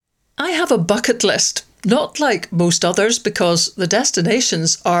I have a bucket list. Not like most others, because the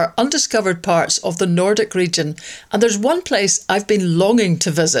destinations are undiscovered parts of the Nordic region, and there's one place I've been longing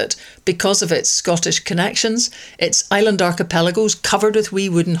to visit because of its Scottish connections, its island archipelagos covered with wee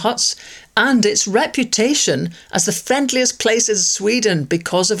wooden huts, and its reputation as the friendliest place in Sweden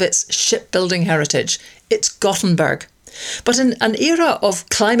because of its shipbuilding heritage. It's Gothenburg. But in an era of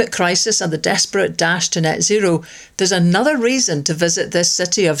climate crisis and the desperate dash to net zero, there's another reason to visit this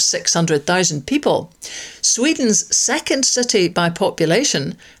city of 600,000 people. Sweden's second city by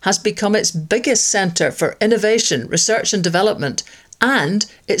population has become its biggest centre for innovation, research and development, and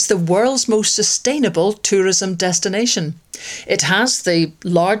it's the world's most sustainable tourism destination. It has the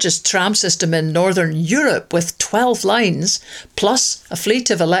largest tram system in Northern Europe with 12 lines, plus a fleet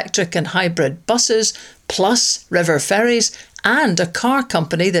of electric and hybrid buses, plus river ferries, and a car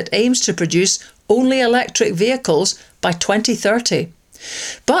company that aims to produce only electric vehicles by 2030.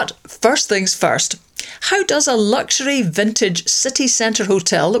 But first things first, how does a luxury vintage city centre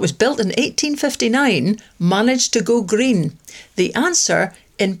hotel that was built in 1859 manage to go green? The answer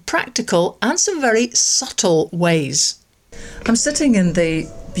in practical and some very subtle ways. I'm sitting in the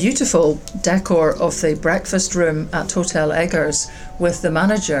beautiful decor of the breakfast room at Hotel Eggers with the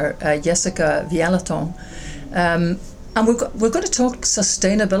manager, Jessica Vialaton. And we're going to talk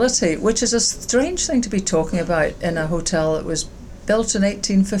sustainability, which is a strange thing to be talking about in a hotel that was built in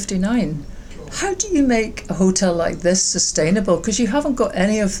 1859. How do you make a hotel like this sustainable? Because you haven't got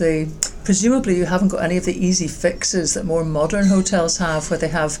any of the, presumably you haven't got any of the easy fixes that more modern hotels have, where they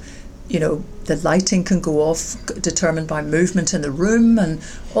have, you know, the lighting can go off determined by movement in the room and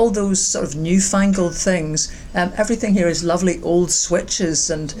all those sort of newfangled things. Everything here is lovely old switches,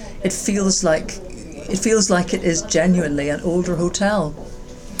 and it feels like it is genuinely an older hotel.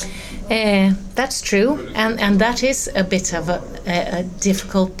 That's true, and that is a bit of a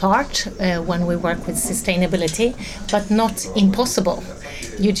difficult part when we work with sustainability, but not impossible.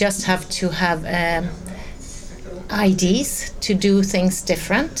 You just have to have ideas to do things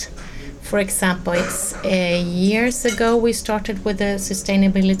different. For example, it's years ago we started with the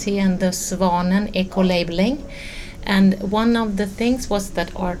sustainability and the Svanen eco-labeling, and one of the things was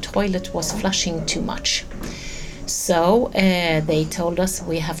that our toilet was flushing too much. So they told us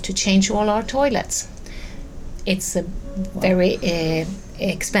we have to change all our toilets. It's very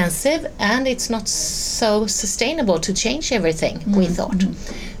expensive, and it's not so sustainable to change everything, we thought.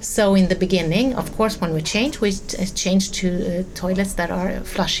 So in the beginning, of course, when we changed to toilets that are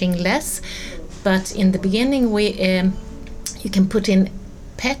flushing less. But in the beginning, you can put in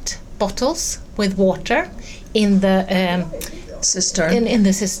PET bottles with water in the cistern. In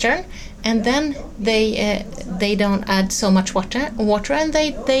the cistern. And then they don't add so much water, and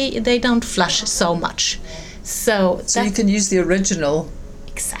they don't flush so much. So you can use the original,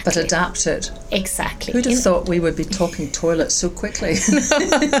 exactly, but adapt it. Exactly. Who'd have thought we would be talking toilets so quickly?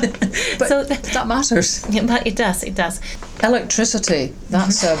 But so that matters. Yeah, but it does. Electricity,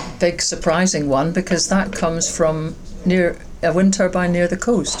 that's a big surprising one, because that comes from near a wind turbine near the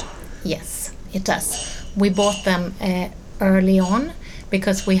coast. Yes, it does. We bought them early on,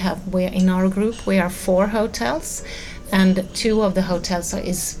 because we're in our group we are 4 hotels, and 2 of the hotels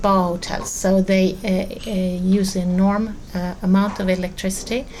is spa hotels, so they use an enormous amount of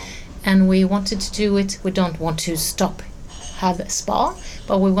electricity, and we wanted to do it. We don't want to have a spa,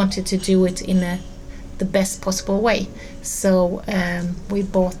 but we wanted to do it in the best possible way. So we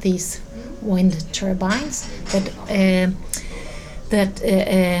bought these wind turbines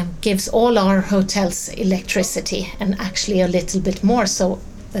that gives all our hotels electricity, and actually a little bit more, so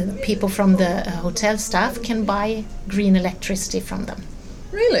people from the hotel staff can buy green electricity from them.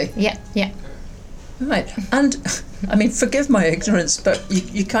 Really? Yeah. Right. And I mean, forgive my ignorance, but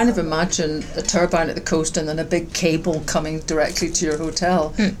you kind of imagine a turbine at the coast and then a big cable coming directly to your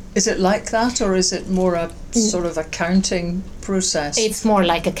hotel. Is it like that, or is it more a sort of accounting process? It's more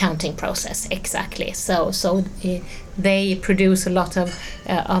like a counting process, exactly. So they produce a lot of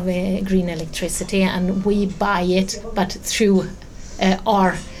green electricity, and we buy it, but through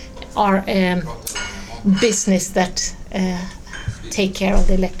our business that take care of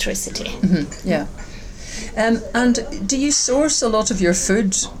the electricity. Mm-hmm. Yeah. And do you source a lot of your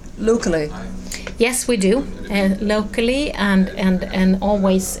food locally? Yes, we do, locally, and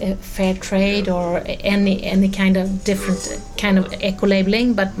always fair trade or any kind of different kind of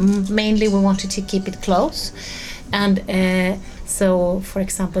eco-labeling, but mainly we wanted to keep it close. And so, for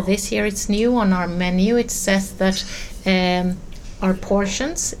example, this year it's new on our menu. It says that our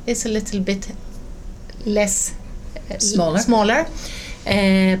portions is a little bit less smaller,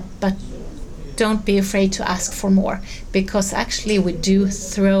 but don't be afraid to ask for more, because actually we do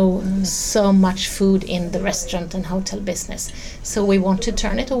throw so much food in the restaurant and hotel business. So we want to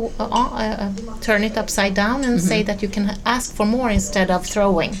turn it upside down and say that you can ask for more instead of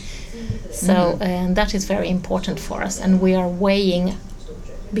throwing. So and that is very important for us, and we are weighing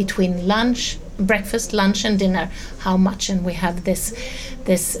between breakfast, lunch, and dinner how much, and we have this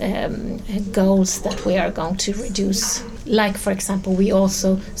goals that we are going to reduce. Like, for example, we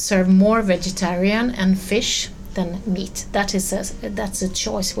also serve more vegetarian and fish than meat. That's a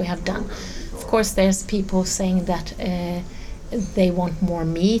choice we have done. Of course, there's people saying that they want more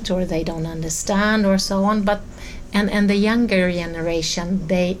meat or they don't understand or so on, but and the younger generation,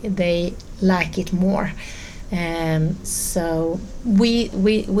 they like it more. So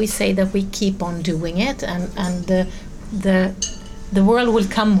we say that we keep on doing it, and the world will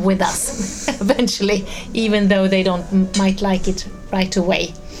come with us eventually, even though they might like it right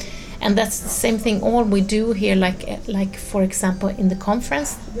away. And that's the same thing all we do here, like for example in the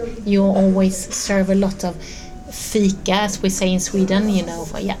conference you always serve a lot of fika, as we say in Sweden,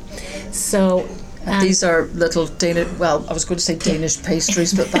 so these are little Danish, well, I was going to say Danish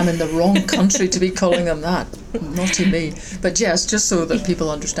pastries, but I'm in the wrong country to be calling them that. Naughty me. But yes, just so that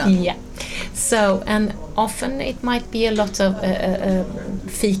people understand. Yeah. So, and often it might be a lot of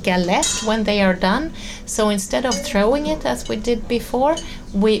fika left when they are done. So instead of throwing it as we did before,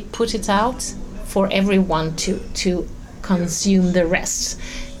 we put it out for everyone to consume the rest.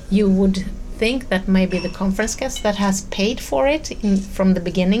 You would think that maybe the conference guest that has paid for it from the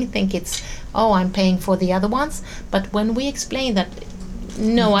beginning think it's, I'm paying for the other ones. But when we explain that,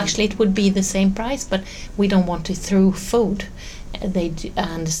 no, actually it would be the same price, but we don't want to throw food, they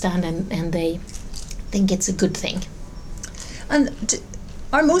understand and they think it's a good thing. And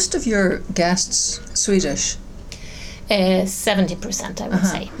are most of your guests Swedish? 70%, I would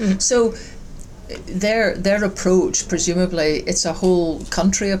say. So their approach, presumably it's a whole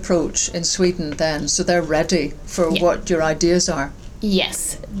country approach in Sweden then, so they're ready for what your ideas are.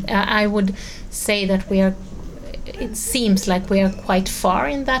 Yes, I would say that it seems like we are quite far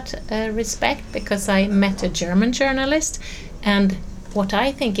in that respect, because I met a German journalist, and what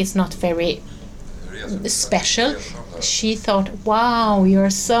I think is not very special, she thought, wow, you're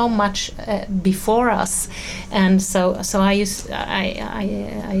so much before us. And so I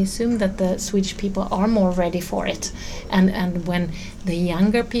assume that the Swedish people are more ready for it. And when the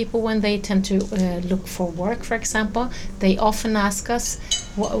younger people, when they tend to look for work, for example, they often ask us,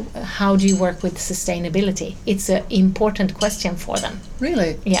 how do you work with sustainability? It's an important question for them.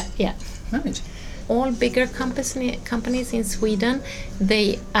 Really? Yeah. Right. All bigger companies in Sweden,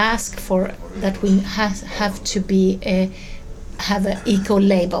 they ask for that we have to have an eco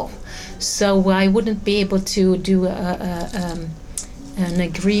label. So I wouldn't be able to do an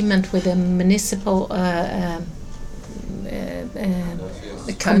agreement with a municipal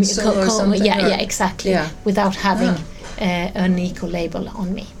the council or something. Yeah, exactly. Yeah. Without having an eco label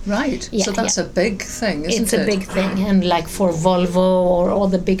on me. Right. Yeah, so that's a big thing, isn't it? It's a big thing, and like for Volvo or all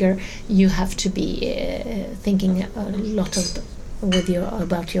the bigger, you have to be thinking a lot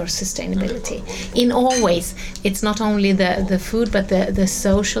about your sustainability. In all ways, it's not only the food, but the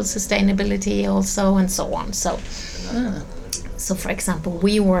social sustainability also, and so on. So, so for example,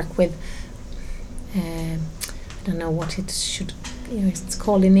 we work with I don't know what it's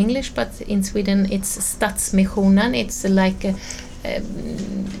called in English, but in Sweden it's Stadsmissionen. It's like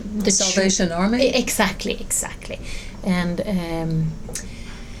the Salvation Army. Exactly. And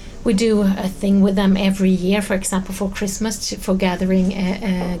we do a thing with them every year, for example, for Christmas, for gathering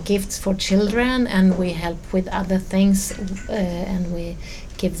gifts for children, and we help with other things, and we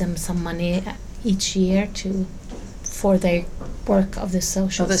give them some money each year for their work of the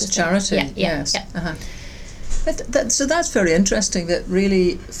social this system. Charity. Yes. So that's very interesting, that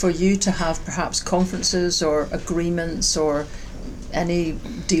really for you to have perhaps conferences or agreements or any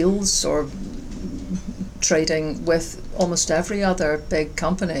deals or trading with almost every other big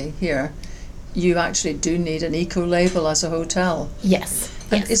company here, you actually do need an eco label as a hotel. Yes.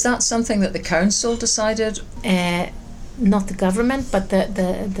 And is that something that the council decided? Not the government, but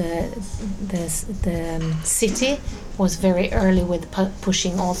the city was very early with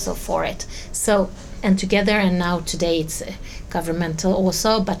pushing also for it. So, and together, and now today it's governmental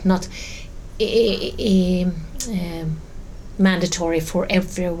also, but not mandatory for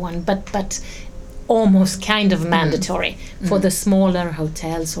everyone, but almost kind of mandatory. For the smaller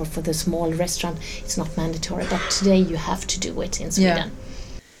hotels or for the small restaurant, it's not mandatory, but today you have to do it in Sweden. Yeah.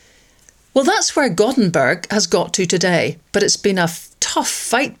 Well, that's where Gothenburg has got to today, but it's been a tough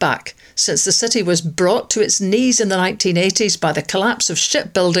fight back since the city was brought to its knees in the 1980s by the collapse of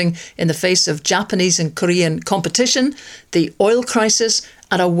shipbuilding in the face of Japanese and Korean competition, the oil crisis,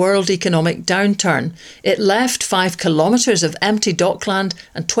 and a world economic downturn. It left 5 kilometres of empty dockland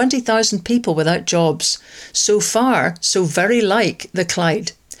and 20,000 people without jobs. So far, so very like the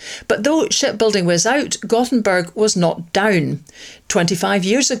Clyde. But though shipbuilding was out, Gothenburg was not down. 25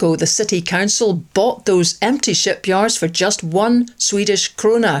 years ago, the city council bought those empty shipyards for just 1 Swedish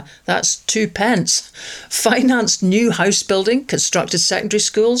krona, that's 2 pence, financed new house building, constructed secondary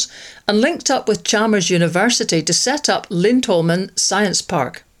schools, and linked up with Chalmers University to set up Lindholmen Science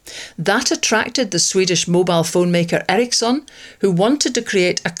Park. That attracted the Swedish mobile phone maker Ericsson, who wanted to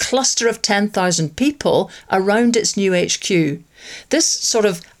create a cluster of 10,000 people around its new HQ. This sort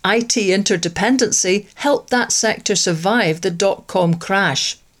of IT interdependency helped that sector survive the dot-com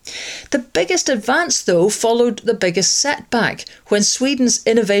crash. The biggest advance, though, followed the biggest setback when Sweden's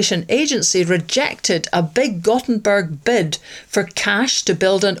innovation agency rejected a big Gothenburg bid for cash to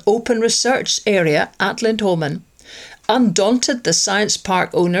build an open research area at Lindholmen. Undaunted, the science park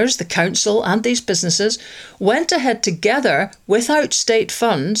owners, the council and these businesses went ahead together without state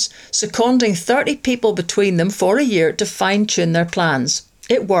funds, seconding 30 people between them for a year to fine-tune their plans.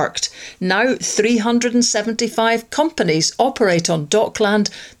 It worked. Now 375 companies operate on dockland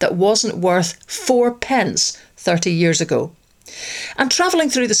that wasn't worth 4 pence 30 years ago. And travelling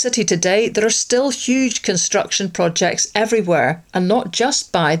through the city today, there are still huge construction projects everywhere, and not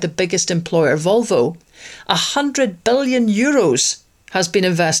just by the biggest employer, Volvo. 100 billion euros has been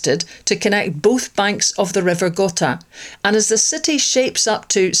invested to connect both banks of the River Gotha. And as the city shapes up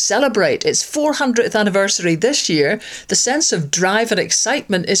to celebrate its 400th anniversary this year, the sense of drive and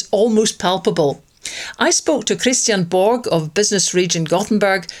excitement is almost palpable. I spoke to Christian Borg of Business Region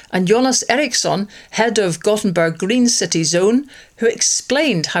Gothenburg and Jonas Eriksson, head of Gothenburg Green City Zone, who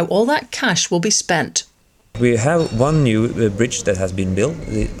explained how all that cash will be spent. We have one new bridge that has been built,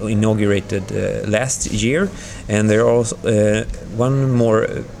 inaugurated last year, and there are also one more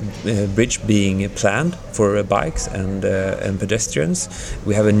bridge being planned for bikes and pedestrians.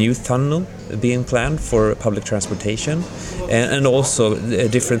 We have a new tunnel being planned for public transportation, and also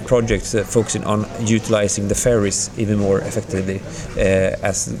different projects focusing on utilizing the ferries even more effectively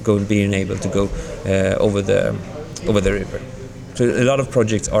as being able to go over the river. So a lot of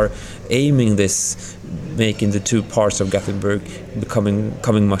projects are aiming this, making the two parts of Gothenburg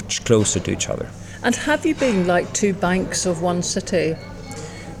coming much closer to each other. And have you been like two banks of one city?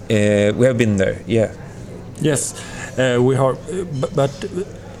 We have been there, yeah. Yes, we are. But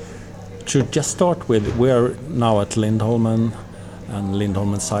to just start with, we are now at Lindholmen and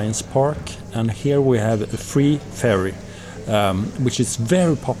Lindholmen Science Park, and here we have a free ferry, which is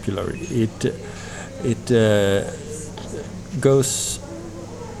very popular. It goes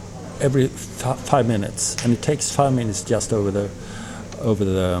every 5 minutes, and it takes 5 minutes just over the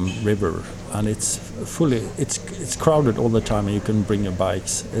river, and it's crowded all the time, and you can bring your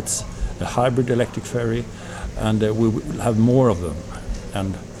bikes. It's a hybrid electric ferry, and we will have more of them,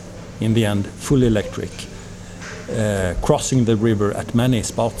 and in the end fully electric, crossing the river at many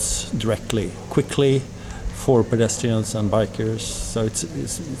spots directly, quickly, for pedestrians and bikers. So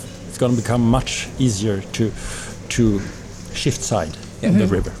it's going to become much easier to shift side of the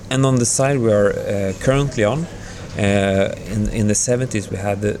river. And on the side we are currently on, in the 70s we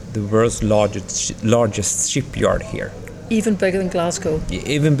had the world's largest shipyard here. Even bigger than Glasgow?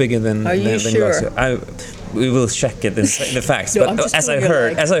 Even bigger than sure? Glasgow. We will check it in the facts. No, but as I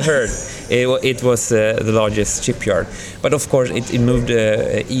heard, it was the largest shipyard. But of course, it moved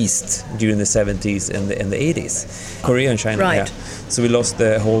east during the 70s and the 80s, Korea and China. Right. Yeah. So we lost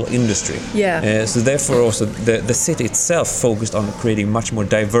the whole industry. Yeah. So therefore, also the city itself focused on creating much more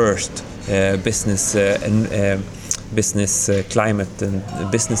diverse business and business climate and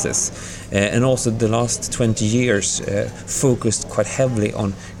businesses, and also the last 20 years focused quite heavily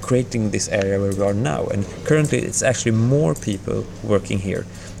on creating this area where we are now, and currently it's actually more people working here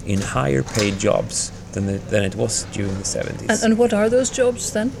in higher paid jobs than it was during the 70s. And what are those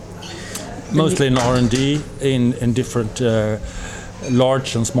jobs then? Mostly in R&D in different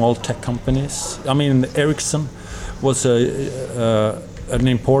large and small tech companies. I mean, Ericsson was an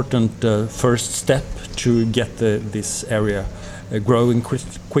important first step to get this area growing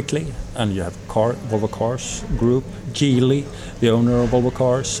quickly. And you have Volvo Cars Group, Geely, the owner of Volvo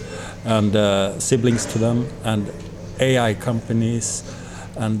Cars, and siblings to them, and AI companies,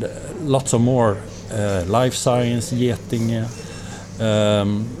 and lots of more. Life Science, Getinge,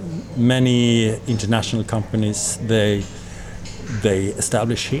 many international companies, they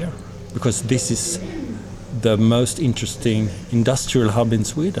establish here, because this is the most interesting industrial hub in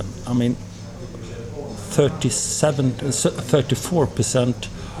Sweden. I mean, 34%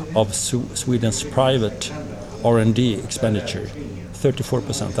 of Sweden's private R&D expenditure,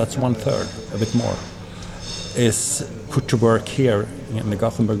 34%, that's 1/3, a bit more, is put to work here in the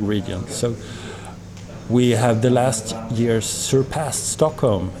Gothenburg region. So we have the last years surpassed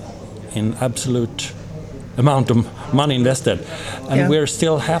Stockholm in absolute amount of money invested, and we're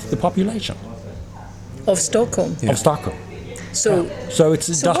still half the population of Stockholm. Of Stockholm. So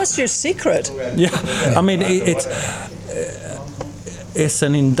what's your secret? Yeah, I mean it's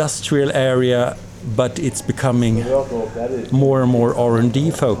an industrial area, but it's becoming more and more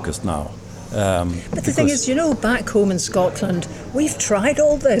R&D focused now. But the thing is, back home in Scotland, we've tried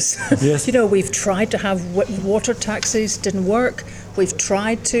all this. Yes. We've tried to have water taxis, didn't work. We've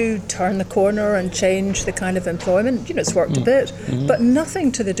tried to turn the corner and change the kind of employment. It's worked a bit, but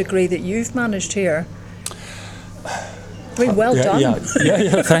nothing to the degree that you've managed here. I mean, well done.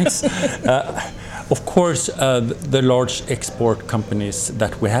 Yeah, thanks. Of course, the large export companies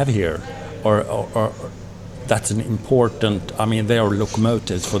that we have here are that's an important, I mean, they are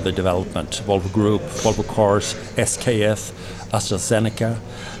locomotives for the development. Volvo Group, Volvo Cars, SKF, AstraZeneca.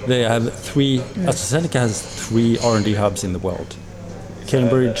 They have AstraZeneca has 3 R&D hubs in the world.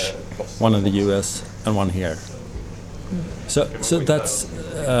 Cambridge, one in the US, and one here. So that's,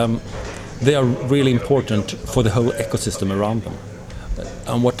 they are really important for the whole ecosystem around them.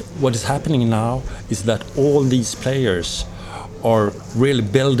 And what is happening now is that all these players are really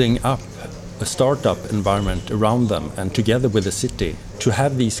building up a startup environment around them and together with the city to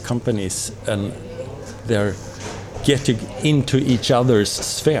have these companies, and they're getting into each other's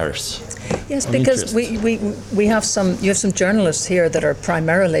spheres. Yes, because you have some journalists here that are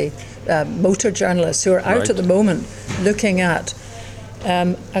primarily motor journalists who are out at the moment looking at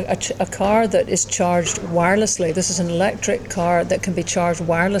a car that is charged wirelessly. This is an electric car that can be charged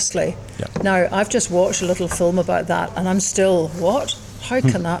wirelessly. Yeah. Now, I've just watched a little film about that, and I'm still, what? How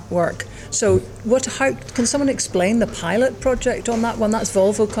can that work? So, how can someone explain the pilot project on that one? That's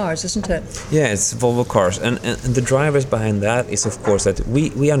Volvo Cars, isn't it? Yeah, it's Volvo Cars, and the drivers behind that is, of course, that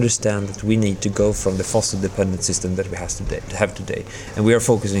we understand that we need to go from the fossil-dependent system that we have today, and we are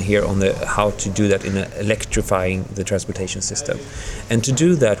focusing here on how to do that in electrifying the transportation system. And to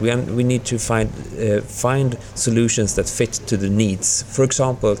do that, we need to find solutions that fit to the needs. For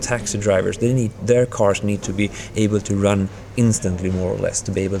example, taxi drivers, their cars need to be able to run instantly, more or less,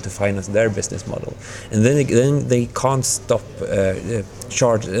 to be able to finance their business model. And then they can't stop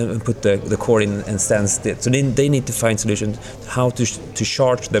charge and put the cord in and stand still. So they need to find solutions how to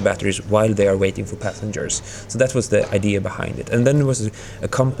charge the batteries while they are waiting for passengers. So that was the idea behind it. And then there was a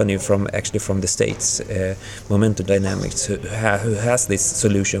company from the States, Momentum Dynamics, who has this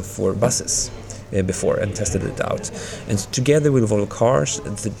solution for buses before and tested it out. And together with Volvo Cars,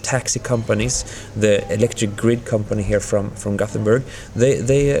 the taxi companies, the electric grid company here from Gothenburg,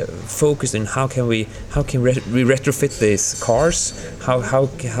 they focused on how can we retrofit these cars?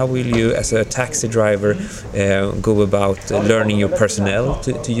 How will you, as a taxi driver, go about learning your personnel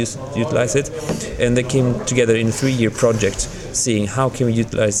to utilize it? And they came together in a 3-year project, seeing how can we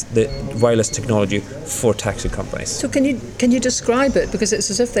utilize the wireless technology for taxi companies. So can you describe it? Because it's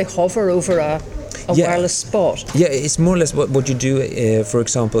as if they hover over a wireless spot. Yeah, it's more or less what you do, for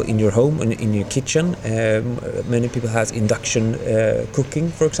example, in your home, in your kitchen. Many people have induction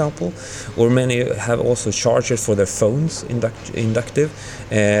cooking, for example, or many have also chargers for their phones, inductive,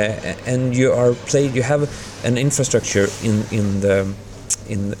 and you have an infrastructure in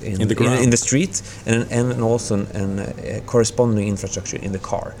the street, and also a corresponding infrastructure in the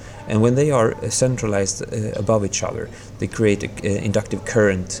car. And when they are centralized above each other, they create an inductive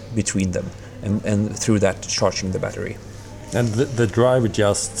current between them, and through that charging the battery. And the driver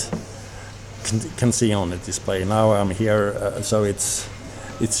just can see on the display, now I'm here, so it's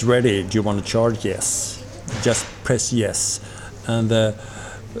ready. Do you want to charge? Yes. Just press yes. And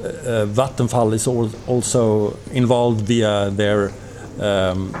Vattenfall is also involved via their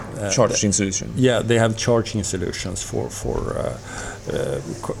charging solution. Yeah, they have charging solutions for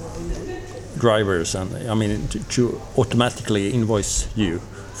drivers, and I mean to automatically invoice you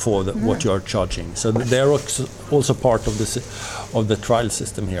for what you are charging. So they're also part of the trial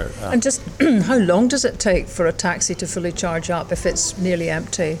system here. And just how long does it take for a taxi to fully charge up if it's nearly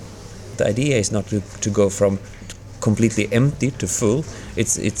empty? The idea is not to go from completely empty to full.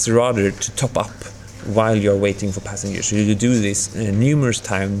 It's rather to top up while you're waiting for passengers. So you do this numerous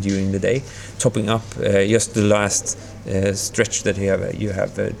times during the day, topping up just the last stretch that you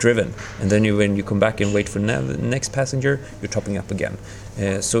have driven, and then when you come back and wait for the next passenger, you're topping up again.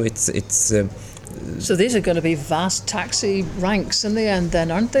 So it's So these are going to be vast taxi ranks in the end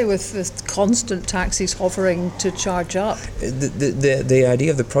then, aren't they, with constant taxis hovering to charge up? The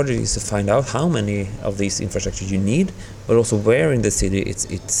idea of the project is to find out how many of these infrastructures you need, but also where in the city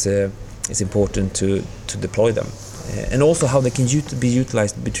it's important to deploy them. And also how they can be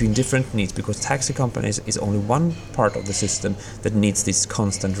utilized between different needs, because taxi companies is only one part of the system that needs this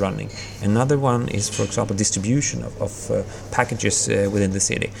constant running. Another one is, for example, distribution of packages within the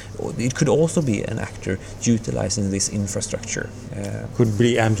city. It could also be an actor utilizing this infrastructure. Could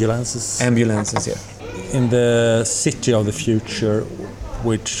be ambulances. Ambulances, yeah. In the city of the future,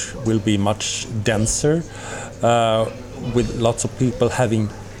 which will be much denser, with lots of people having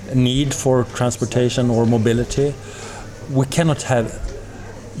a need for transportation or mobility, we cannot have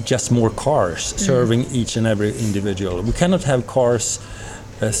just more cars serving each and every individual. We cannot have cars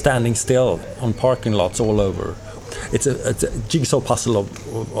standing still on parking lots all over. It's a jigsaw puzzle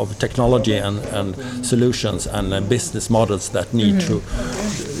of technology and solutions and business models that need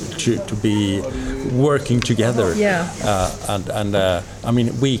to be working together. Yeah. I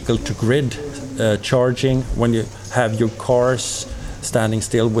mean, vehicle to grid charging, when you have your cars standing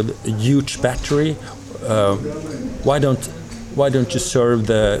still with a huge battery, why don't you serve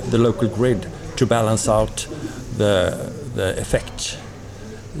the local grid to balance out the effect?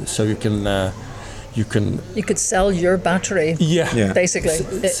 So you could sell your battery. Yeah.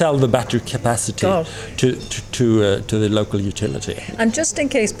 Basically sell the battery capacity to the local utility. And just in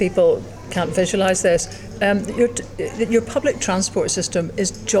case people can't visualize this, your public transport system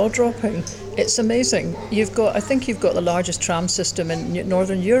is jaw-dropping. It's amazing. I think you've got the largest tram system in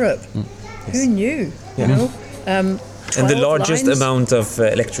Northern Europe. Yes. Who knew? Yeah. You know, and the largest amount of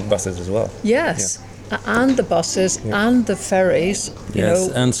electric buses as well. Yes. Yeah. And the buses and the ferries. You know.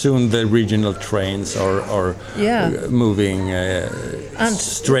 And soon the regional trains are moving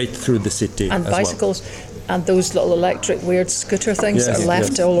straight through the city. And as bicycles. Well. And those little electric weird scooter things that are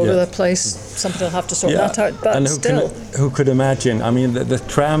left all over the place. Somebody will have to sort that out. But and who could imagine? I mean, the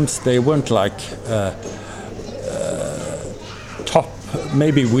trams, they weren't like top.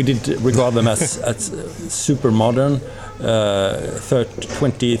 Maybe we did regard them as super modern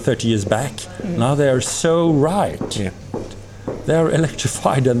 20, 30 years back. Now they are so right. Yeah. They are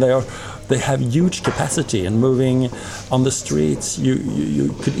electrified and they have huge capacity, and moving on the streets,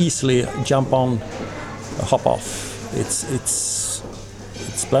 you could easily jump on, hop off. It's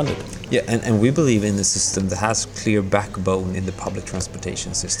splendid. Yeah, and we believe in a system that has clear backbone in the public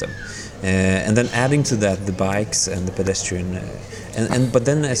transportation system, and then adding to that the bikes and the pedestrian, but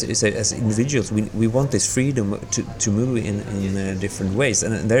then as you say, as individuals, we want this freedom to move in different ways,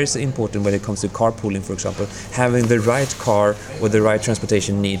 and there is important when it comes to carpooling, for example, having the right car or the right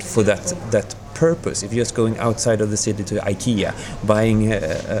transportation need for that purpose. If you're just going outside of the city to IKEA, buying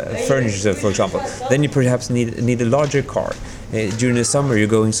furniture, for example, then you perhaps need a larger car. During the summer, you're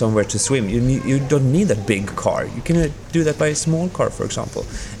going somewhere to swim. You don't need a big car. You can do that by a small car, for example.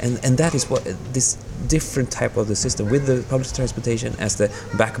 And that is what this different type of the system with the public transportation as the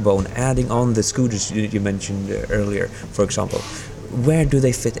backbone, adding on the scooters you mentioned earlier, for example. Where do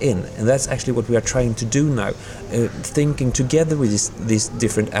they fit in? And that's actually what we are trying to do now, thinking together with these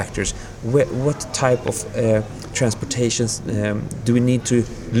different actors. What type of transportations do we need to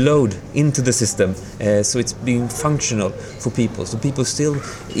load into the system so it's being functional for people? So people still,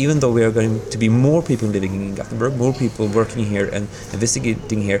 even though we are going to be more people living in Gothenburg, more people working here and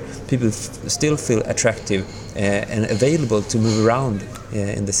investigating here, people still feel attractive and available to move around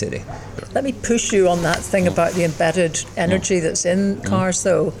in the city. Let me push you on that thing about the embedded energy that's in cars,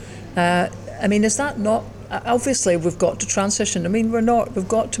 though. I mean, is that not... Obviously, we've got to transition. I mean, we've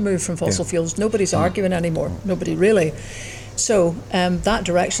got to move from fossil fuels. Nobody's arguing anymore. Nobody really. So that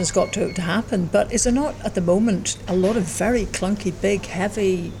direction's got to happen. But is there not, at the moment, a lot of very clunky, big,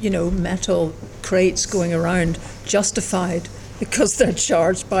 heavy, metal crates going around, justified because they're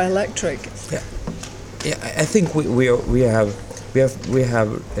charged by electric? Yeah, I think we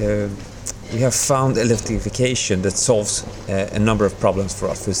have found electrification that solves a number of problems for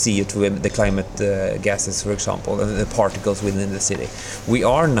us, for CO2, the climate gases, for example, and the particles within the city. We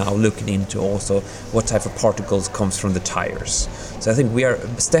are now looking into also what type of particles comes from the tires. So I think we are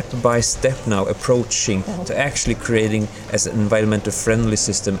step by step now approaching to actually creating as an environmental friendly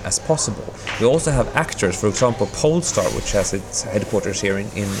system as possible. We also have actors, for example, Polestar, which has its headquarters here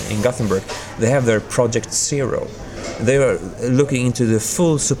in Gothenburg. They have their Project Zero. They are looking into the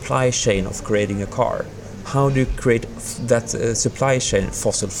full supply chain of creating a car. How do you create that supply chain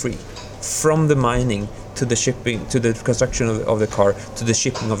fossil-free? From the mining to the shipping, to the construction of the car, to the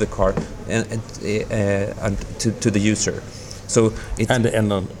shipping of the car, and to the user. So and the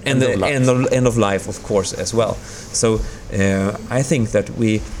end of life. End of life, of course, as well. So I think that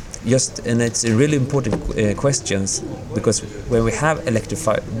we just, and it's a really important questions, because when we have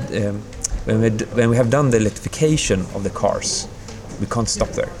electrified, when we have done the electrification of the cars, we can't stop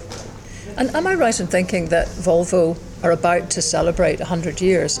there. And am I right in thinking that Volvo are about to celebrate 100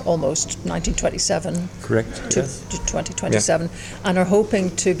 years, almost 1927 Correct. to 2027, and are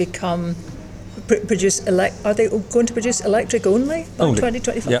hoping to become produce are they going to produce electric only by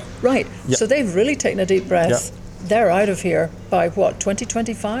 2025? Yeah. Right. Yeah. So they've really taken a deep breath. Yeah. They're out of here by what,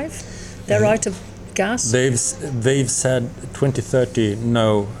 2025? They're out of gas. They've said 2030.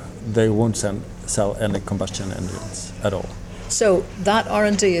 No, they won't sell any combustion engines at all. So that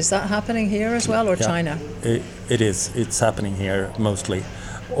R&D, is that happening here as well, or Yeah, China? It is. It's happening here mostly.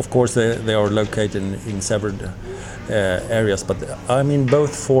 Of course, they are located in several areas, but I mean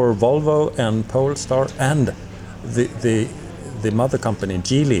both for Volvo and Polestar and the mother company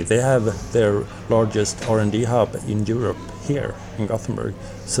Geely, they have their largest R&D hub in Europe here in Gothenburg.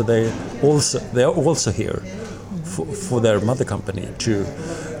 So they are also here for their mother company to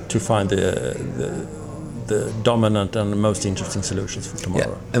find the dominant and most interesting solutions for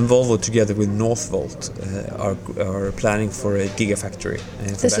tomorrow. Yeah. And Volvo, together with Northvolt, are planning for a gigafactory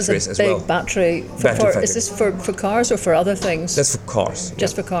for This batteries is a big battery. Is this for cars or for other things? That's for cars.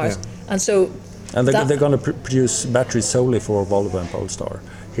 Just for cars. Yeah. And so. And they're going to produce batteries solely for Volvo and Polestar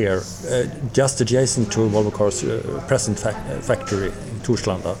here, just adjacent to Volvo Cars' present factory in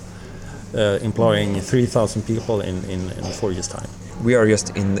Torslanda, employing 3,000 people in 4 years' time. We are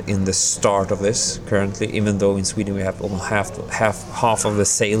just in the start of this currently, even though in Sweden we have almost half of the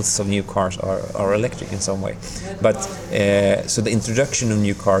sales of new cars are electric in some way. But so the introduction of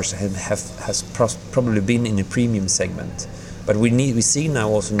new cars has probably been in a premium segment. But we see now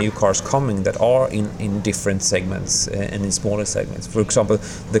also new cars coming that are in different segments and in smaller segments. For example,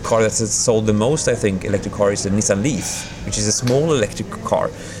 the car that has sold the most, I think, electric car is the Nissan Leaf, which is a small electric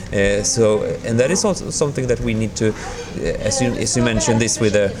car. And that is also something that we need to, as you mentioned this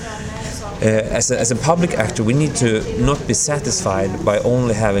with as a public actor, we need to not be satisfied by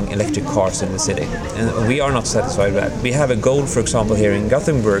only having electric cars in the city. And we are not satisfied with that. We have a goal, for example, here in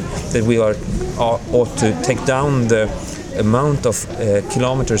Gothenburg, that we ought to take down the amount of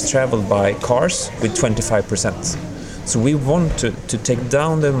kilometers traveled by cars with 25%. So we want to take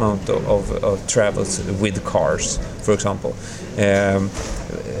down the amount of travels with cars, for example.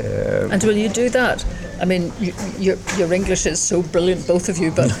 And will you do that? I mean, your English is so brilliant, both of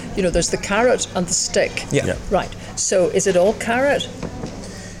you, but you know, there's the carrot and the stick. Yeah. Right. So is it all carrot?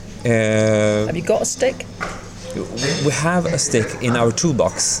 Have you got a stick? We have a stick in our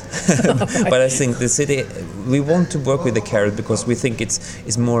toolbox, but I think the city, we want to work with the carrot because we think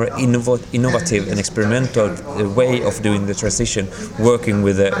it's more innovative and experimental way of doing the transition, working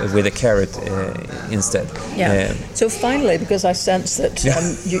with a carrot instead. Yeah. So finally, because I sense that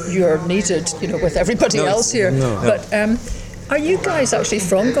you're needed, you know, with everybody else here. No. But are you guys actually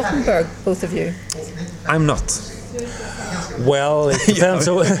from Gothenburg, both of you? I'm not. Well, it depends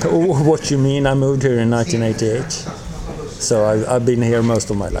on what you mean. I moved here in 1988, so I've been here most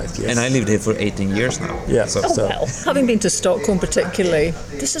of my life. Yes. And I lived here for 18 years now. Yeah. Well, having been to Stockholm particularly,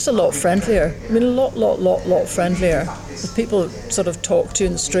 this is a lot friendlier. I mean, a lot friendlier. People sort of talk to you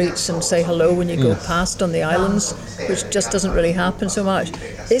in the streets and say hello when you go past on the islands, which just doesn't really happen so much.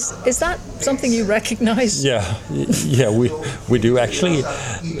 Is that something you recognise? Yeah, we do actually.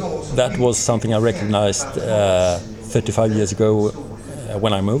 That was something I recognised 35 years ago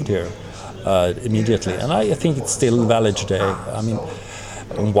when I moved here immediately, and I think it's still valid today. I mean,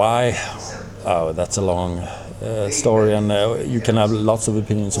 why? Oh, that's a long story, and you can have lots of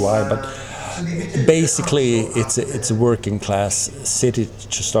opinions why, but basically it's a working class city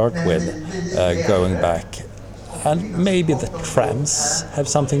to start with, going back. And maybe the trams have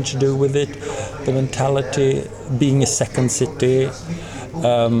something to do with it, the mentality, being a second city.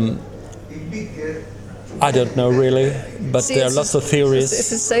 I don't know really, but there are lots of theories.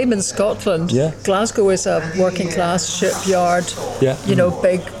 It's the same in Scotland. Yeah. Glasgow is a working class shipyard, you know,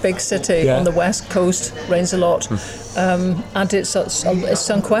 big city on the west coast, rains a lot. And it's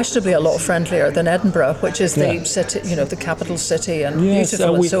unquestionably a lot friendlier than Edinburgh, which is the city, you know, the capital city and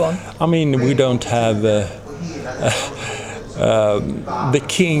beautiful and so on. I mean, we don't have... the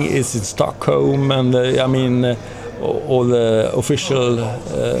king is in Stockholm, and all the official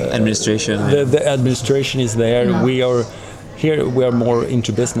administration. The administration is there. We are here. We are more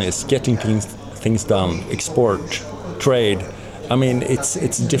into business, getting things done, export, trade. I mean, it's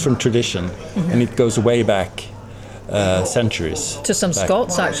a different tradition, and it goes way back centuries. To some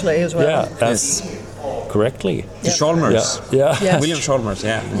Scots actually as well. Yeah, that's correctly. The Chalmers. Yeah. Yes. William Chalmers,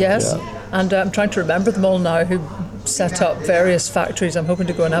 yeah. Yes, Yeah. and I'm trying to remember them all now who set up various factories. I'm hoping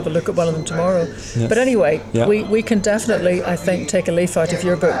to go and have a look at one of them tomorrow. Yes. But anyway, Yeah. we can definitely, I think, take a leaf out of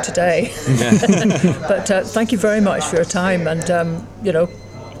your book today. But thank you very much for your time, and,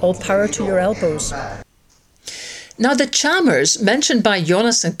 all power to your elbows. Now, the Chalmers mentioned by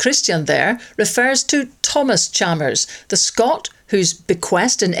Jonas and Christian there refers to Thomas Chalmers, the Scot whose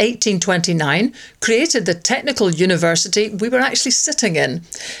bequest in 1829 created the technical university we were actually sitting in.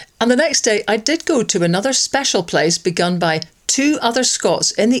 And the next day I did go to another special place begun by two other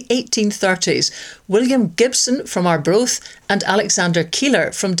Scots in the 1830s, William Gibson from Arbroath and Alexander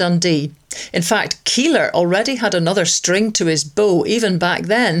Keeler from Dundee. In fact, Keeler already had another string to his bow even back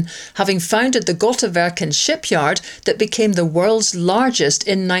then, having founded the Gothenburg shipyard that became the world's largest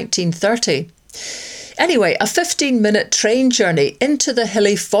in 1930. Anyway, a 15-minute train journey into the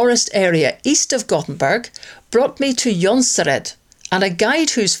hilly forest area east of Gothenburg brought me to Jonsered, and a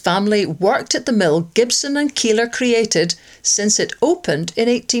guide whose family worked at the mill Gibson and Keeler created since it opened in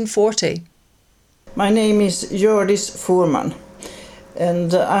 1840. My name is Hjördis Forman,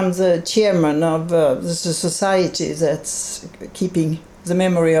 and I'm the chairman of the society that's keeping the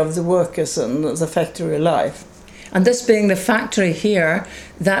memory of the workers and the factory alive. And this being the factory here,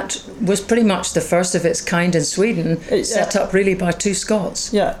 that was pretty much the first of its kind in Sweden, set up really by two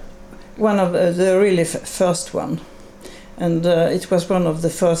Scots. Yeah, one of the really first one. And it was one of the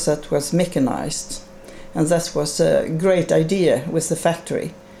first that was mechanized. And that was a great idea with the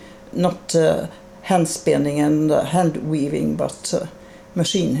factory. Not hand spinning and hand weaving, but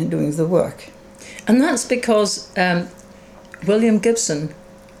machine doing the work. And that's because William Gibson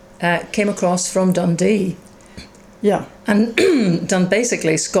came across from Dundee. Yeah. And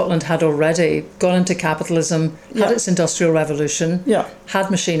basically Scotland had already gone into capitalism, had its industrial revolution,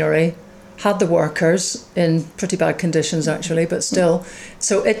 had machinery, had the workers in pretty bad conditions actually, but still.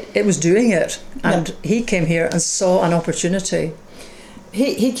 So it was doing it, and he came here and saw an opportunity.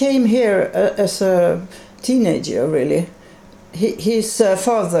 He came here as a teenager, really. His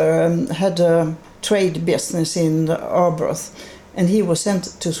father had a trade business in Arbroath, and he was sent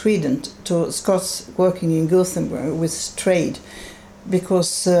to Sweden to Scots working in Gothenburg with trade,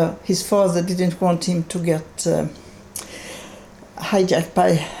 because his father didn't want him to get hijacked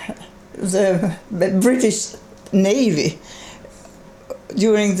by the British Navy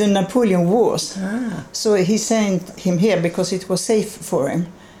during the Napoleon Wars. So he sent him here because it was safe for him.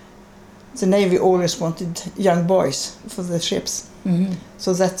 The Navy always wanted young boys for the ships. Mm-hmm.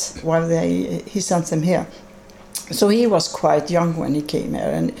 So that's why he sent them here. So he was quite young when he came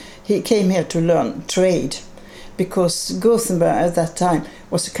here, and he came here to learn trade, because Gothenburg at that time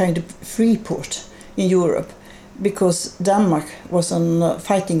was a kind of free port in Europe, because Denmark was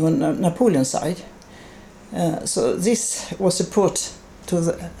fighting on Napoleon's side. So this was a port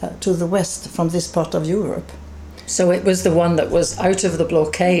to the west from this part of Europe. So it was the one that was out of the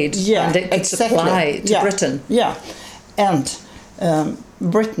blockade, and it could supply to Britain. Yeah, and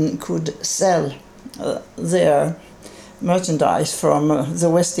Britain could sell their merchandise from the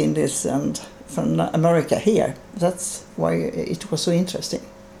West Indies and from America here. That's why it was so interesting.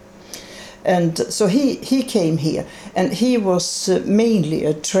 And so he came here, and he was mainly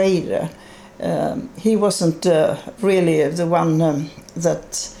a trader. He wasn't really the one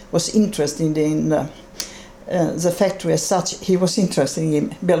that was interested in the factory as such. He was interested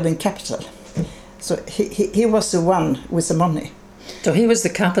in building capital. So he was the one with the money. So he was the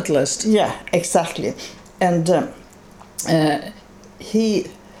capitalist. Yeah, exactly. And he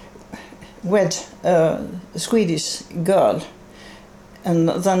wed a Swedish girl, and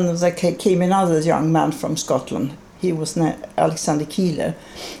then there came another young man from Scotland. He was Alexander Keeler,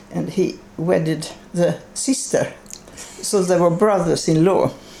 and he wedded the sister. So they were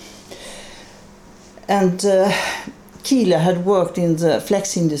brothers-in-law. And Keeler had worked in the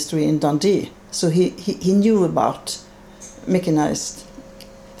flax industry in Dundee, so he knew about mechanized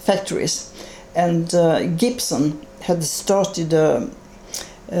factories. And Gibson had started a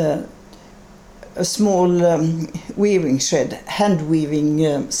small weaving shed, hand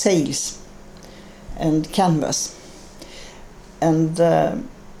weaving sails and canvas. And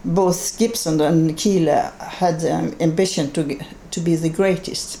both Gibson and Keeler had ambition to be the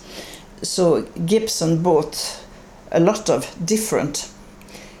greatest. So Gibson bought a lot of different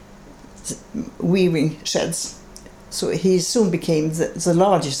weaving sheds. So he soon became the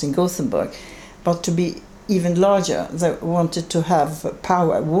largest in Gothenburg. But to be even larger, they wanted to have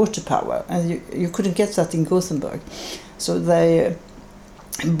power, water power, and you couldn't get that in Gothenburg. So they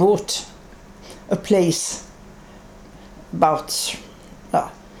bought a place about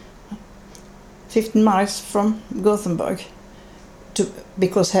 15 miles from Gothenburg,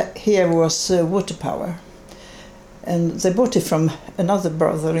 because here was water power. And they bought it from another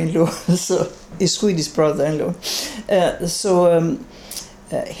brother-in-law, so a Swedish brother-in-law.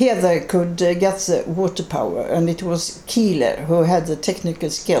 Here they could get the water power, and it was Keeler who had the technical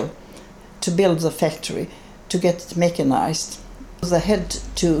skill to build the factory, to get it mechanized. They had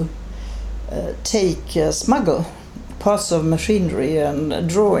to smuggle parts of machinery and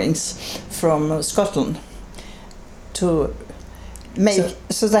drawings from Scotland to make.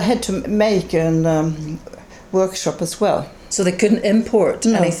 So they had to make a workshop as well. So they couldn't import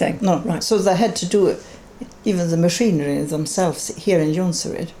anything? No, right. So they had to do even the machinery themselves here in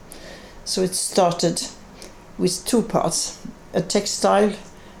Jonsered. So it started with two parts, a textile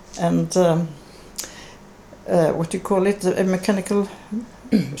and what do you call it, a mechanical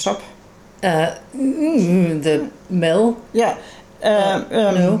shop? The mill? Yeah.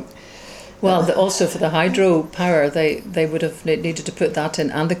 No. Well, also for the hydro power, they would have needed to put that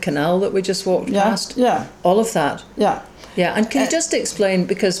in, and the canal that we just walked past. Yeah. All of that. Yeah. Yeah, and can you just explain,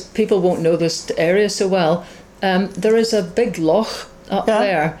 because people won't know this area so well, there is a big loch up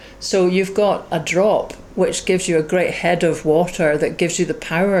there, so you've got a drop which gives you a great head of water that gives you the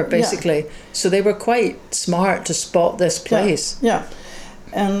power, basically. Yeah. So they were quite smart to spot this place. Yeah.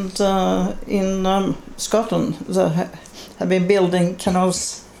 And in Scotland, they have been building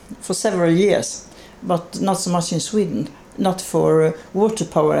canals for several years, but not so much in Sweden, not for water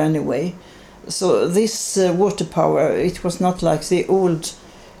power anyway. So this water power, it was not like the old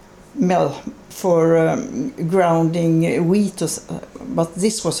mill for grounding wheat, but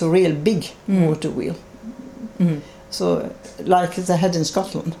this was a real big water wheel. Mm. So like they had in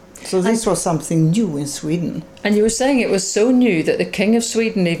Scotland. So this was something new in Sweden. And you were saying it was so new that the King of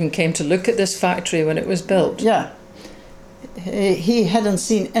Sweden even came to look at this factory when it was built. Yeah. He hadn't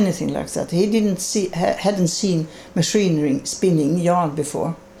seen anything like that. He hadn't seen machinery spinning yarn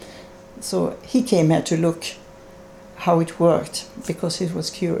before. So he came here to look how it worked, because he was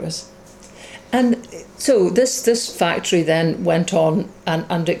curious. And so this factory then went on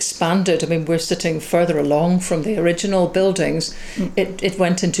and expanded. I mean, we're sitting further along from the original buildings. It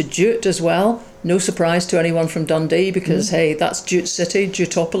went into jute as well. No surprise to anyone from Dundee, because hey, that's Jute City,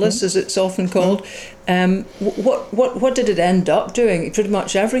 Jutopolis as it's often called. What did it end up doing? Pretty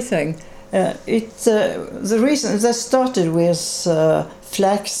much everything. The reason they started with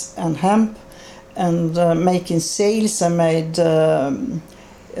flax and hemp, and making sails. I made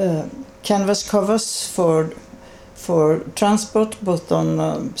canvas covers for transport, both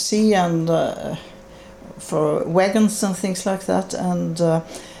on sea and for wagons and things like that. And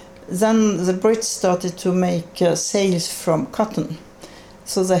then the Brits started to make sails from cotton,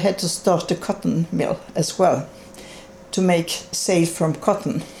 so they had to start a cotton mill as well to make sails from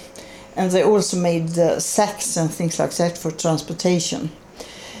cotton. And they also made sacks and things like that for transportation.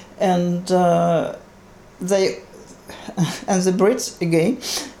 And the Brits again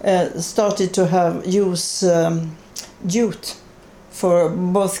started to use jute for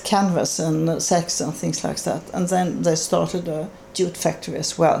both canvas and sacks and things like that. And then they started a jute factory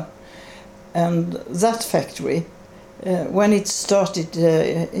as well. And that factory, when it started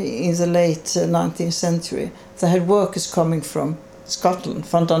in the late 19th century, they had workers coming from Scotland,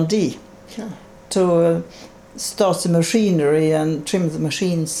 from Dundee, to start the machinery and trim the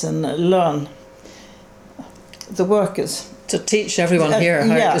machines and learn the workers. To teach everyone here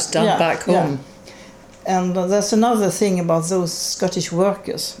how it was done back home. Yeah. And there's another thing about those Scottish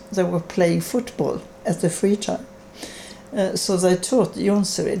workers. They were playing football at the free time. So they taught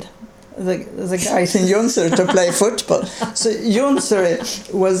Jonsered, the guys in Jonsered, to play football. So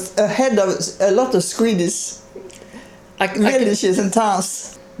Jonsered was ahead of a lot of Swedish villages and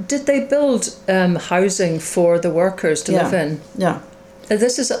towns. Did they build housing for the workers to live in? Yeah.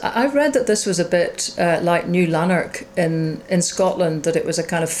 I read that this was a bit like New Lanark in Scotland, that it was a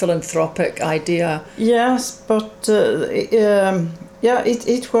kind of philanthropic idea. Yes, but it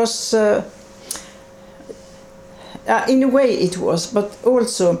was in a way it was, but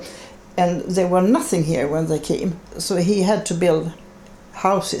also, and there were nothing here when they came, so he had to build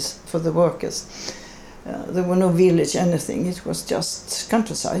houses for the workers. There were no village, anything. It was just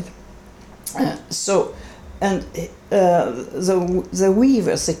countryside. And the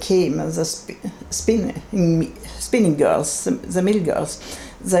weavers that came, and the spinning girls, the mill girls,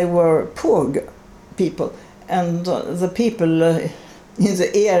 they were poor people, and the people in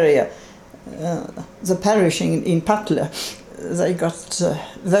the area, the parish in Partille, they got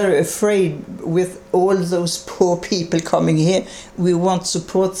very afraid with all those poor people coming here. We won't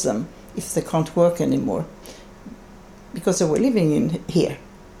support them if they can't work anymore, because they were living in here.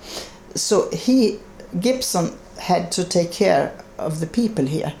 So Gibson had to take care of the people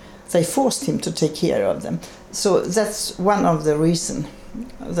here. They forced him to take care of them. So that's one of the reasons.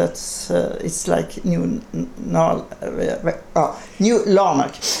 That's it's like New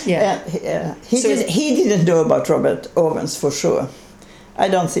Larnock. Yeah. He didn't know about Robert Owens for sure. I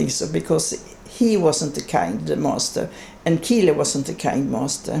don't think so, because he wasn't a kind master, and Keely wasn't a kind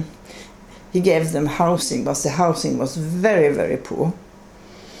master. He gave them housing, but the housing was very, very poor.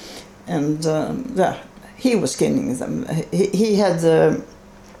 And he was killing them. He had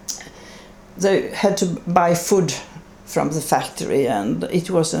they had to buy food from the factory, and it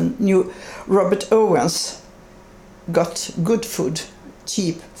was a new. Robert Owens got good food,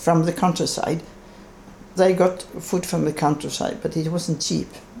 cheap, from the countryside. They got food from the countryside, but it wasn't cheap.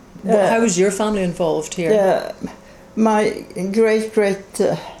 How was your family involved here? My great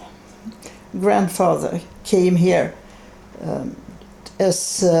grandfather came here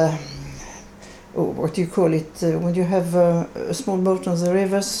as what do you call it when you have a small boat on the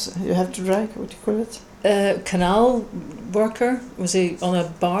rivers? You have to drag. What do you call it? Canal worker? Was he on a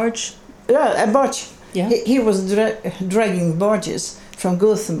barge? Yeah, a barge. Yeah. He was dragging barges from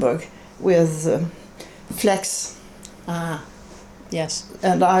Gothenburg with flax. Ah, yes.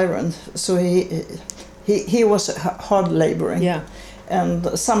 And iron. So he was hard laboring. Yeah.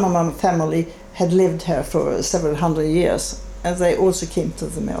 And some of my family had lived here for several hundred years, and they also came to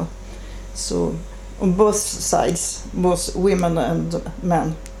the mill. So on both sides, both women and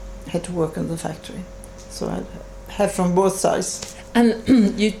men had to work in the factory. So I had from both sides. And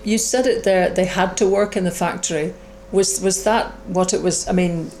you said it there, they had to work in the factory. Was that what it was? I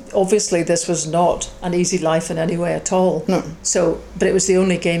mean, obviously this was not an easy life in any way at all. No. So, but it was the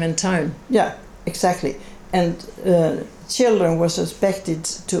only game in town. Yeah, exactly. And children was expected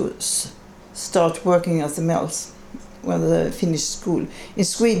to start working at the mills when they finished school. In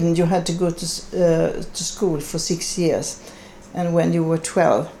Sweden, you had to go to school for 6 years, and when you were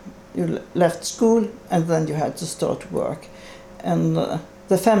 12, you left school, and then you had to start work. And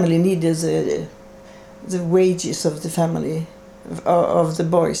the family needed the wages of the family, of the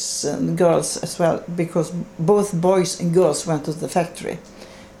boys and girls as well, because both boys and girls went to the factory,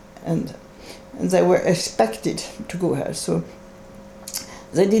 and they were expected to go here. So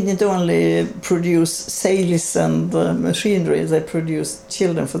they didn't only produce sails and machinery, they produced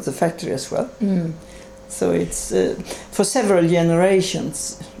children for the factory as well. Mm. So it's for several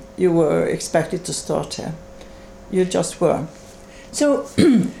generations you were expected to start here. You just were. So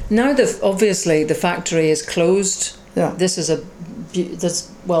now obviously the factory is closed. Yeah. This is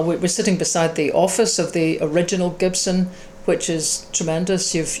we're sitting beside the office of the original Gibson, which is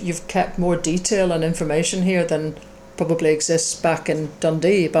tremendous. You've kept more detail and information here than probably exists back in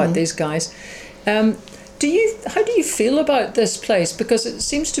Dundee about these guys. How do you feel about this place? Because it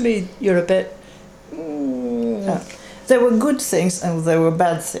seems to me you're a bit. Yeah. There were good things and there were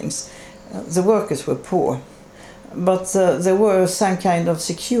bad things. The workers were poor, but there were some kind of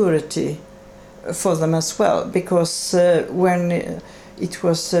security for them as well, because when it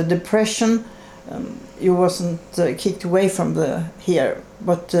was depression, you wasn't kicked away from here,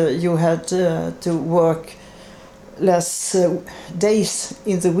 but you had to work less days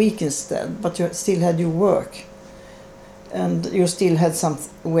in the week instead, but you still had your work, and you still had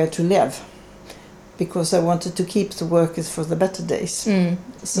somewhere to live, because I wanted to keep the workers for the better days.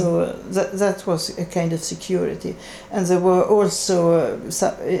 So that was a kind of security. And there were also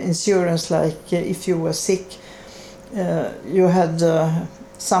insurance, like if you were sick, you had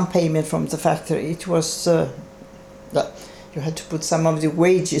some payment from the factory. It was you had to put some of the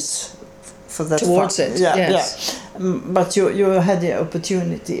wages for that towards it. Yeah, yes. yeah. But you had the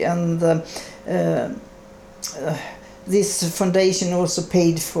opportunity, and this foundation also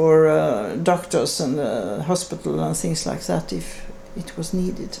paid for doctors and hospital and things like that if it was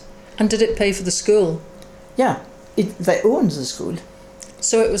needed. And did it pay for the school? Yeah, they owned the school.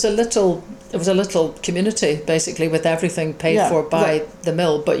 So it was a little community basically, with everything paid for by the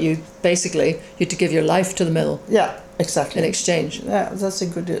mill, but you had to give your life to the mill. Yeah, exactly. In exchange. Yeah, that's a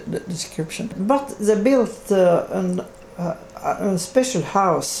good description. But they built a special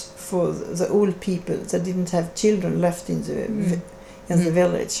house for the old people that didn't have children left in the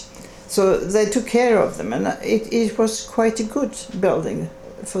village. So they took care of them, and it was quite a good building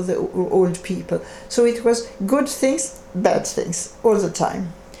for the old people. So it was good things, bad things, all the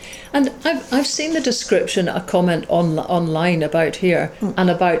time. And I've seen the description, a comment online about here, and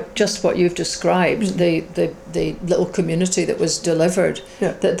about just what you've described, the little community that was delivered,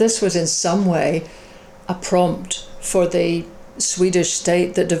 that this was in some way a prompt for the Swedish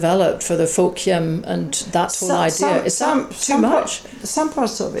state that developed, for the folkhem and that whole idea. Is that too much? Some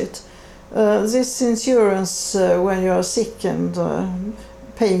parts of it. This insurance, when you are sick and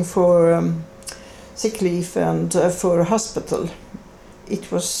paying for sick leave and for hospital,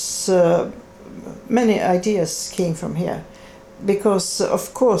 it was many ideas came from here. Because,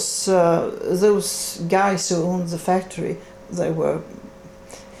 of course, those guys who owned the factory, they were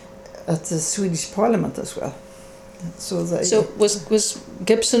at the Swedish Parliament as well. So was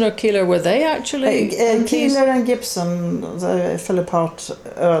Gibson or Keeler, were they actually? Keeler and Gibson, they fell apart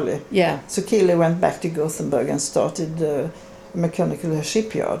early. Yeah. So Keeler went back to Gothenburg and started a mechanical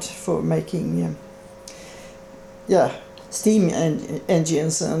shipyard for making steam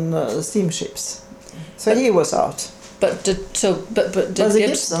engines and steamships. So he was out. But did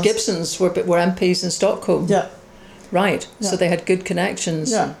Gibsons were MPs in Stockholm? Yeah. Right. Yeah. So they had good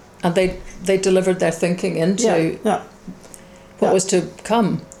connections. Yeah. And they delivered their thinking into what was to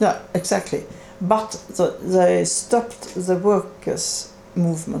come. Yeah, exactly. But they stopped the workers'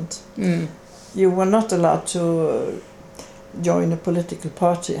 movement. Mm. You were not allowed to join a political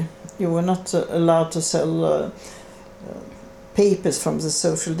party. You were not allowed to sell papers from the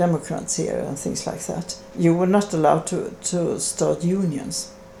Social Democrats here and things like that. You were not allowed to start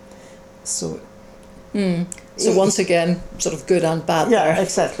unions. So once again, sort of good and bad there. Yeah,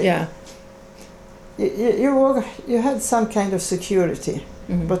 exactly. Yeah. You had some kind of security,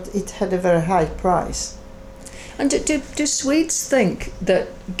 but it had a very high price. And do Swedes think that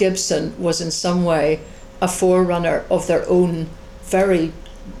Gibson was in some way a forerunner of their own very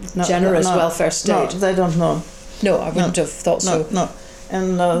generous welfare state? No, they don't know. No, I wouldn't have thought so. No.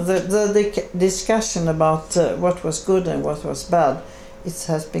 And the discussion about what was good and what was bad, it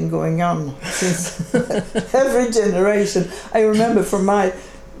has been going on since every generation. I remember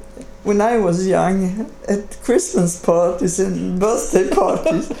when I was young, at Christmas parties and birthday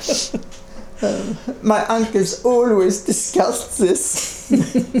parties, my uncles always discussed this.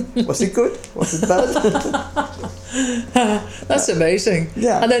 Was it good? Was it bad? That's amazing.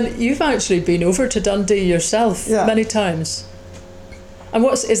 Yeah. And then you've actually been over to Dundee yourself many times. And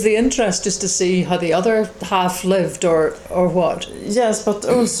is the interest just to see how the other half lived, or what? Yes, but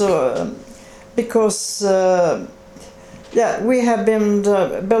also because we have been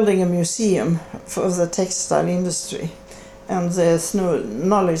building a museum for the textile industry, and there's no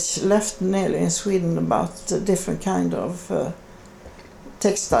knowledge left nearly in Sweden about the different kind of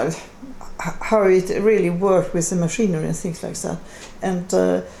textile, how it really worked with the machinery and things like that. And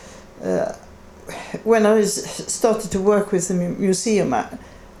when I started to work with the museum,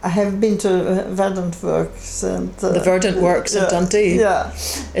 I have been to Verdant Works and the Verdant Works in Dundee. Yeah,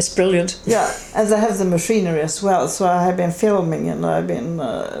 it's brilliant. Yeah, and they have the machinery as well. So I have been filming and I've been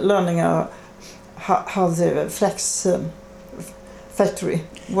learning how the flax factory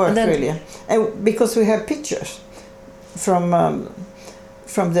worked really. And because we have pictures from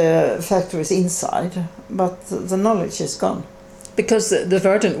the factories inside, but the knowledge is gone. Because the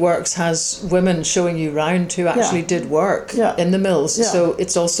Verdant Works has women showing you round who actually did work in the mills, so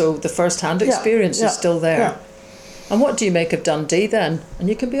it's also the first-hand experience is still there. Yeah. And what do you make of Dundee then? And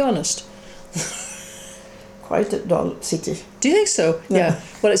you can be honest. Quite a dull city. Do you think so? Yeah.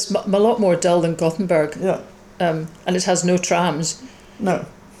 Well, it's a lot more dull than Gothenburg. Yeah. And it has no trams. No.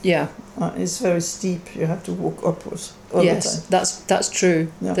 Yeah. It's very steep. You have to walk upwards all the time. Yes, that's true.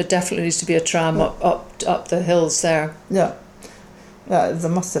 Yeah. There definitely needs to be a tram up the hills there. Yeah. Yeah, there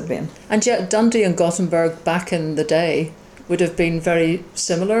must have been. And yet Dundee and Gothenburg back in the day would have been very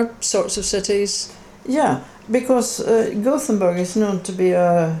similar sorts of cities. Yeah, because Gothenburg is known to be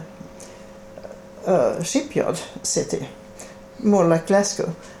a shipyard city, more like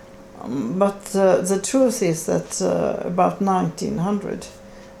Glasgow. But the truth is that about 1900,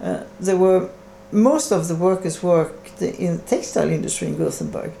 most of the workers worked in the textile industry in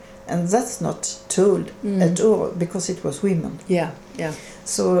Gothenburg. And that's not told at all, because it was women. Yeah.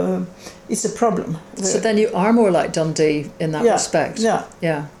 So it's a problem. So then you are more like Dundee in that respect. Yeah.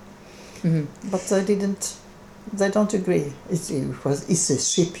 Mm-hmm. But they don't agree. It's the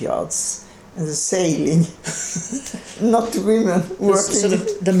shipyards and the sailing, not women working. Sort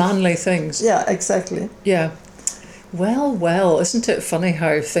of the manly things. Yeah, exactly. Yeah. Well, isn't it funny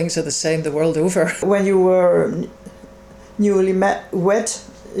how things are the same the world over? When you were newly wed,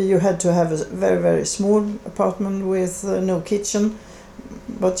 you had to have a very, very small apartment with no kitchen,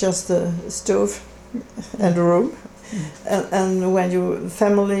 but just a stove and a room. And when your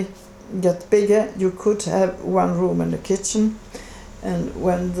family got bigger, you could have one room and a kitchen. And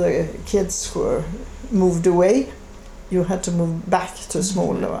when the kids were moved away, you had to move back to a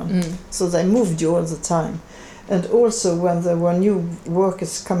smaller one. So they moved you all the time. And also when there were new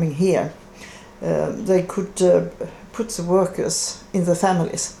workers coming here, they could put the workers in the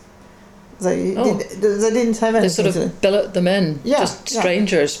families. They didn't have anything. They sort of billet them in, just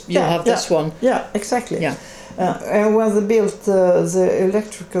strangers. You'll have this one. Yeah, exactly. Yeah. And when they built the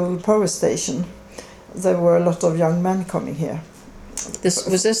electrical power station, there were a lot of young men coming here.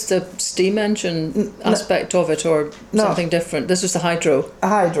 Was this the steam engine aspect of it, or something different? This was the hydro. A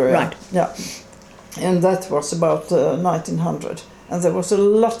hydro, right? Yeah. And that was about 1900, and there was a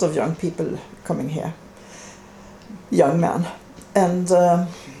lot of young people coming here, young men, and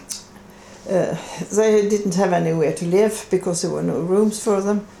they didn't have anywhere to live because there were no rooms for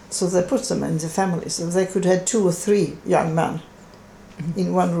them. So they put them in the families, so they could have 2 or 3 young men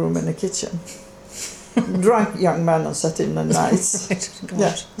in one room in a kitchen. Drunk young men and sat in the nights.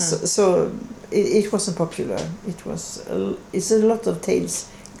 Yeah. So it wasn't popular. It's a lot of tales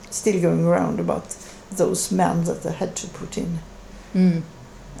still going around about those men that they had to put in and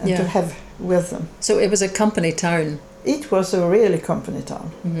to have with them. So it was a company town. It was a really company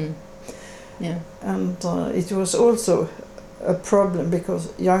town. Mm-hmm. Yeah. And it was also a problem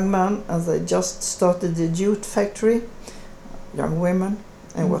because young men, and they just started the jute factory, young women,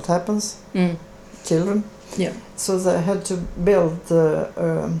 and what happens? Children. Yeah. So they had to build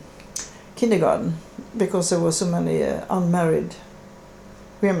the kindergarten because there were so many unmarried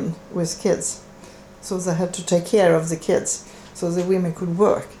women with kids. So they had to take care of the kids so the women could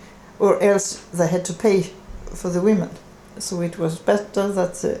work, or else they had to pay for the women. So it was better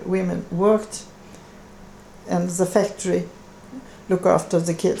that the women worked and the factory look after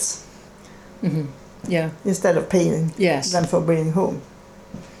the kids. Mm-hmm. Yeah. Instead of paying them for being home.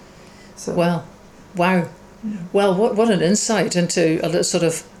 So. Well, wow. Yeah. Well, what an insight into a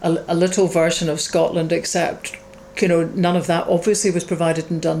little version of Scotland, except, none of that obviously was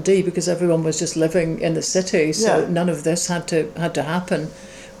provided in Dundee because everyone was just living in the city, so none of this had to happen.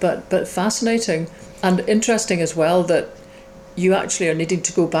 But fascinating and interesting as well that you actually are needing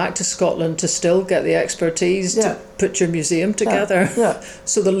to go back to Scotland to still get the expertise to put your museum together. Yeah.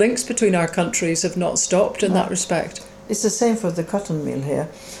 So the links between our countries have not stopped in that respect. It's the same for the cotton mill here,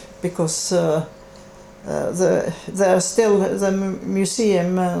 because there are still the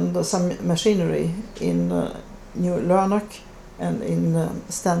museum and some machinery in New Larnock and in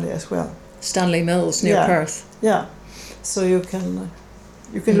Stanley as well. Stanley Mills near Perth. Yeah, so you can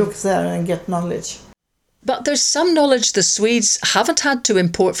look there and get knowledge. But there's some knowledge the Swedes haven't had to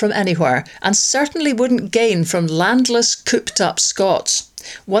import from anywhere, and certainly wouldn't gain from landless, cooped-up Scots.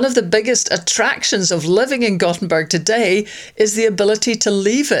 One of the biggest attractions of living in Gothenburg today is the ability to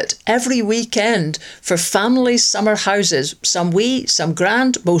leave it every weekend for family summer houses, some wee, some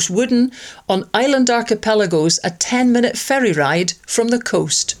grand, most wooden, on island archipelagos, a 10-minute ferry ride from the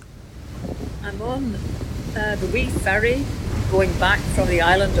coast. I'm on the wee ferry going back from the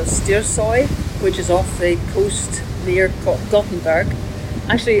island of Styrsøy, which is off the coast near Gothenburg.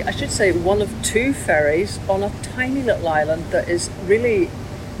 Actually, I should say one of 2 ferries on a tiny little island that is really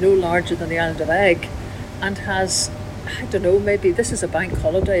no larger than the island of Egg and has, I don't know, maybe this is a bank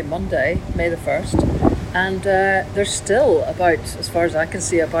holiday, Monday, May the 1st, and there's still about, as far as I can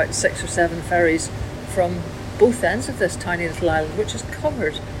see, about 6 or 7 ferries from both ends of this tiny little island, which is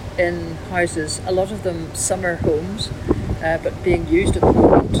covered in houses, a lot of them summer homes, but being used at the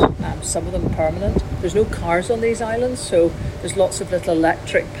moment, some of them permanent. There's no cars on these islands, so there's lots of little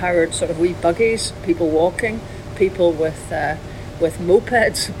electric powered sort of wee buggies, people walking, people with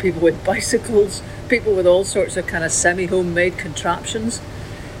mopeds, people with bicycles, people with all sorts of kind of semi-homemade contraptions.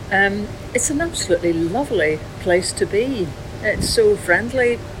 It's an absolutely lovely place to be. It's so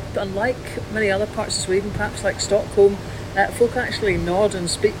friendly, unlike many other parts of Sweden, perhaps like Stockholm. Folk actually nod and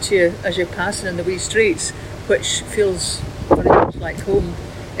speak to you as you're passing in the wee streets, which feels very much like home.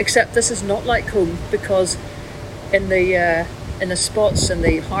 Except this is not like home, because in the spots in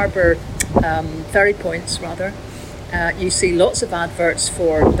the harbour, ferry points rather, you see lots of adverts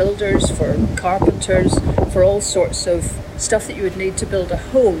for builders, for carpenters, for all sorts of stuff that you would need to build a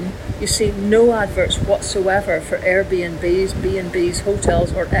home. You see no adverts whatsoever for Airbnbs, B&Bs,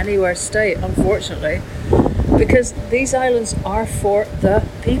 hotels, or anywhere stay, unfortunately. Because these islands are for the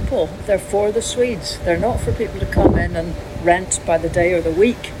people, they're for the Swedes. They're not for people to come in and rent by the day or the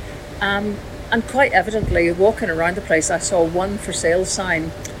week. And quite evidently, walking around the place, I saw one for sale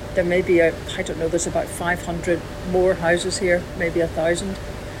sign. There may be there's about 500 more houses here, maybe 1,000.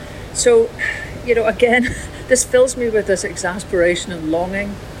 So, again, this fills me with this exasperation and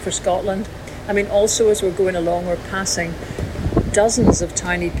longing for Scotland. I mean, also as we're going along, we're passing dozens of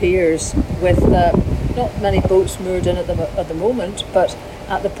tiny piers with not many boats moored in at the moment, but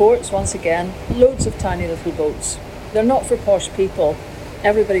at the ports, once again, loads of tiny little boats. They're not for posh people.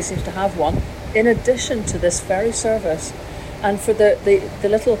 Everybody seems to have one. In addition to this ferry service, And for the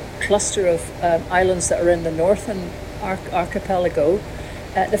little cluster of islands that are in the northern archipelago,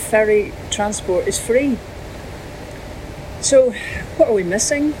 the ferry transport is free. So what are we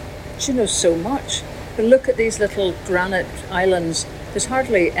missing? You know, so much. But look at these little granite islands. There's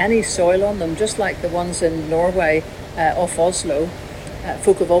hardly any soil on them, just like the ones in Norway off Oslo.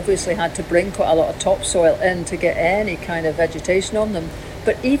 Folk have obviously had to bring quite a lot of topsoil in to get any kind of vegetation on them.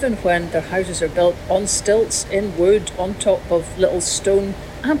 But even when their houses are built on stilts, in wood, on top of little stone,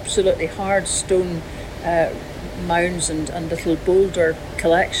 absolutely hard stone mounds and little boulder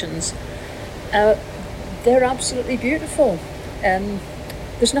collections, they're absolutely beautiful.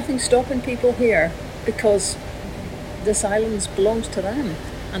 There's nothing stopping people here because this island belongs to them,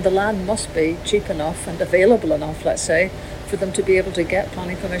 and the land must be cheap enough and available enough, let's say, for them to be able to get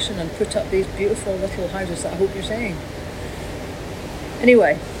planning permission and put up these beautiful little houses that I hope you're seeing.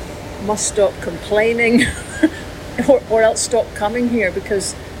 Anyway, must stop complaining or else stop coming here,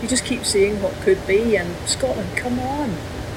 because you just keep seeing what could be. And Scotland, come on.